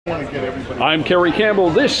I'm Carey Campbell.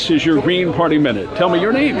 This is your Green Party Minute. Tell me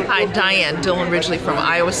your name. Hi, Dianne Dillion-Ridgley from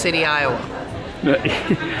Iowa City, Iowa.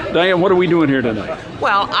 Dianne, what are we doing here tonight?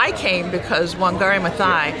 Well, I came because Wangari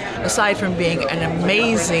Maathai, aside from being an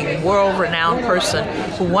amazing, world-renowned person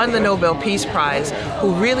who won the Nobel Peace Prize,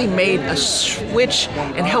 who really made a switch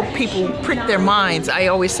and helped people prick their minds. I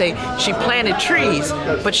always say she planted trees,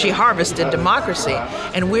 but she harvested democracy.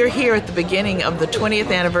 And we're here at the beginning of the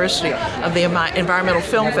 20th anniversary of the Environmental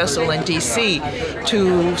Film Festival in D.C.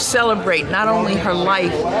 to celebrate not only her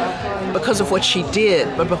life because of what she did,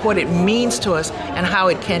 but what it means to us and how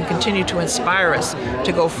it can continue to inspire us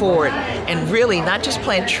to go forward and really not just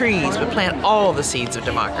plant trees, but plant all the seeds of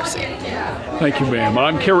democracy. Thank you, ma'am.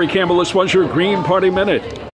 I'm Carey Campbell. This was your Green Party Minute.